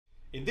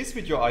In this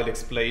video I'll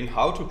explain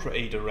how to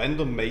create a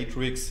random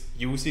matrix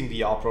using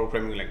the R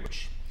programming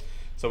language.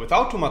 So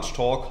without too much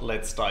talk,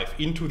 let's dive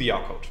into the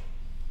R code.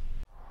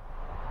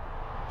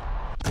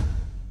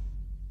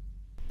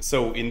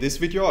 So in this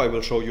video I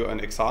will show you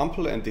an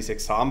example, and this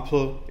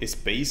example is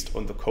based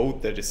on the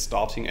code that is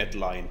starting at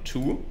line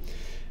 2.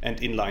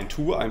 And in line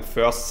 2 I'm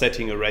first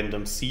setting a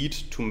random seed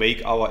to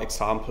make our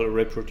example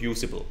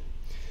reproducible.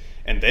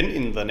 And then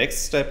in the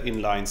next step,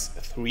 in lines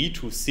 3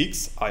 to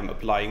 6, I'm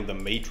applying the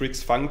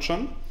matrix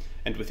function.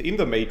 And within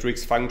the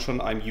matrix function,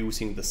 I'm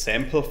using the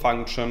sample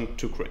function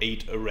to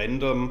create a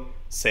random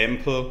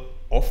sample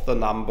of the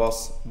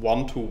numbers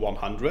 1 to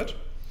 100.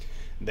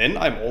 Then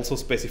I'm also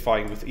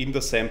specifying within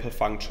the sample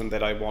function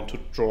that I want to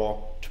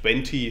draw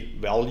 20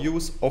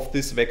 values of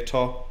this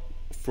vector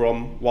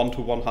from 1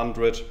 to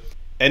 100.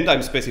 And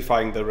I'm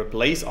specifying the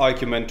replace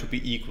argument to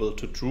be equal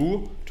to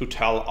true to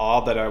tell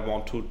R that I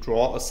want to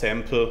draw a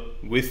sample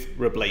with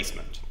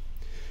replacement.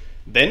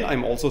 Then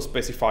I'm also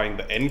specifying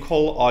the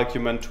ncol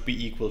argument to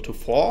be equal to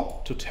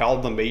 4 to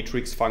tell the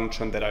matrix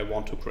function that I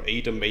want to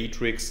create a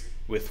matrix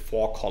with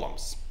 4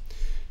 columns.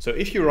 So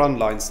if you run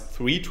lines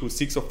 3 to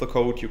 6 of the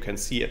code, you can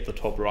see at the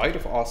top right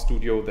of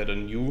RStudio that a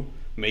new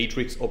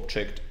matrix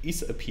object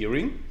is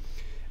appearing.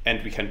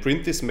 And we can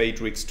print this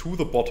matrix to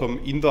the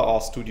bottom in the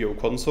RStudio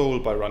console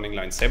by running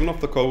line 7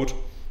 of the code.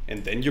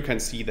 And then you can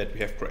see that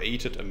we have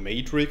created a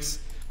matrix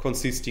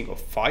consisting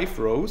of 5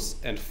 rows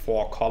and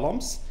 4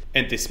 columns.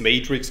 And this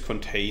matrix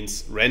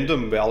contains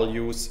random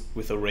values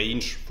with a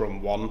range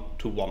from 1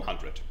 to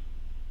 100.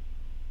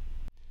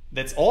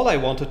 That's all I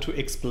wanted to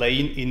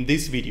explain in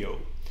this video.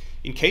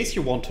 In case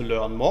you want to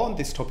learn more on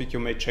this topic, you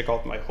may check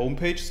out my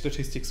homepage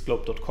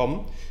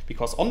statisticsglobe.com,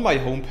 because on my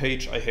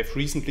homepage I have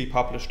recently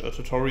published a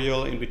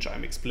tutorial in which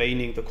I'm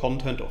explaining the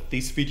content of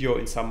this video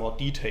in some more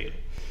detail.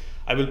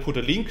 I will put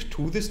a link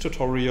to this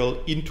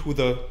tutorial into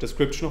the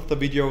description of the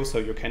video so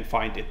you can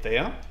find it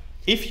there.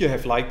 If you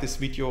have liked this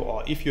video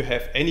or if you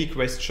have any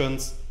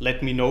questions,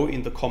 let me know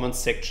in the comments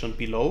section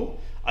below.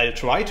 I'll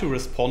try to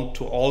respond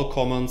to all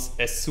comments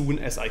as soon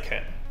as I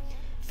can.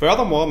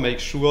 Furthermore, make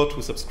sure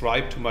to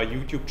subscribe to my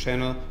YouTube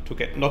channel to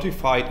get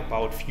notified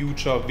about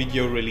future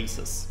video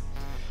releases.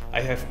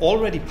 I have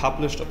already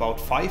published about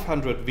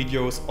 500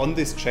 videos on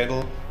this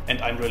channel,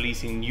 and I'm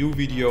releasing new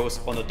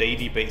videos on a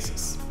daily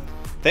basis.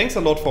 Thanks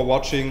a lot for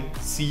watching.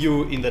 See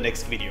you in the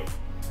next video.